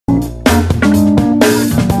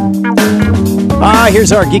right,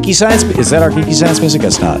 here's our Geeky Science. Is that our Geeky Science music?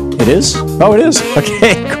 It's not. It is? Oh, it is.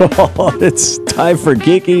 Okay, cool. It's time for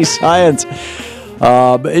Geeky Science.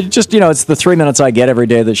 It's the 3 minutes I get every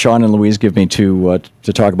day that Sean and Louise give me to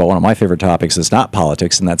talk about one of my favorite topics. It's not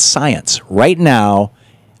politics, and that's science. Right now,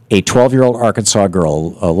 a 12-year-old Arkansas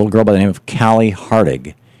girl, a little girl by the name of Callie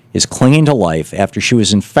Hartig, is clinging to life after she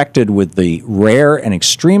was infected with the rare and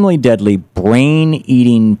extremely deadly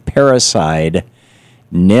brain-eating parasite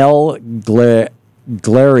Naegleria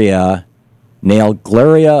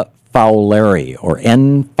fowleri, or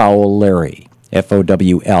N. fowleri,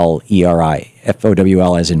 F-O-W-L-E-R-I,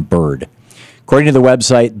 F-O-W-L as in bird. According to the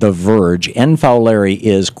website The Verge, N. fowleri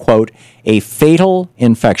is, quote, a fatal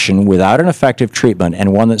infection without an effective treatment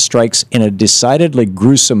and one that strikes in a decidedly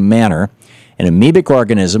gruesome manner. An amoebic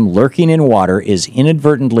organism lurking in water is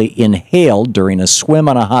inadvertently inhaled during a swim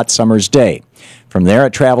on a hot summer's day. From there,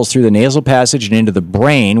 it travels through the nasal passage and into the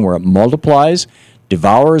brain, where it multiplies,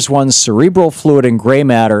 devours one's cerebral fluid and gray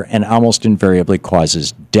matter, and almost invariably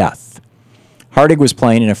causes death. Hartig was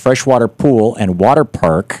playing in a freshwater pool and water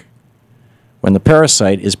park when the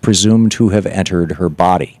parasite is presumed to have entered her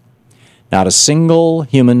body. Not a single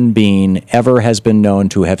human being ever has been known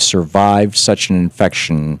to have survived such an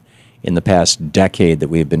infection in the past decade that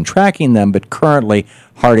we have been tracking them, but currently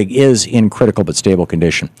Hartig is in critical but stable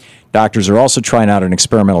condition. Doctors are also trying out an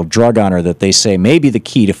experimental drug on her that they say may be the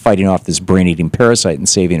key to fighting off this brain-eating parasite and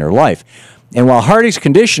saving her life. And while Hartig's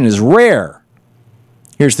condition is rare,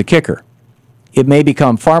 here's the kicker. It may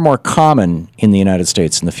become far more common in the United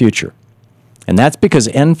States in the future. And that's because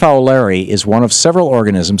N. fowleri is one of several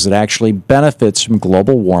organisms that actually benefits from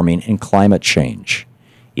global warming and climate change.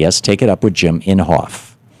 Yes, take it up with Jim Inhofe.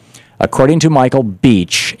 According to Michael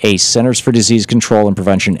Beach, a Centers for Disease Control and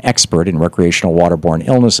Prevention expert in recreational waterborne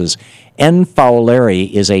illnesses, N.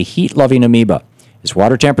 fowleri is a heat-loving amoeba. As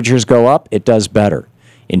water temperatures go up, it does better.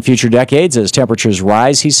 In future decades, as temperatures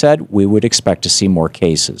rise, he said, we would expect to see more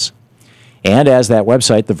cases. And as that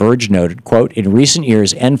website, The Verge, noted, quote, in recent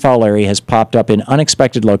years, N. fowleri has popped up in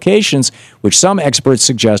unexpected locations, which some experts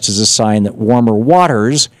suggest is a sign that warmer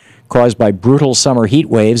waters caused by brutal summer heat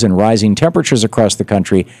waves and rising temperatures across the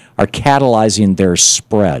country are catalyzing their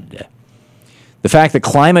spread. The fact that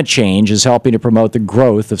climate change is helping to promote the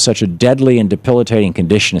growth of such a deadly and debilitating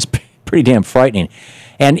condition is pretty damn frightening,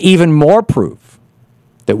 and even more proof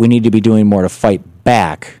that we need to be doing more to fight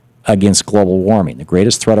back against global warming, the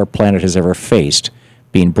greatest threat our planet has ever faced,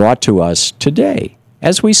 being brought to us today,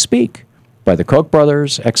 as we speak, by the Koch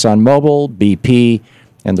brothers, ExxonMobil, BP,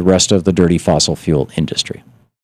 and the rest of the dirty fossil fuel industry.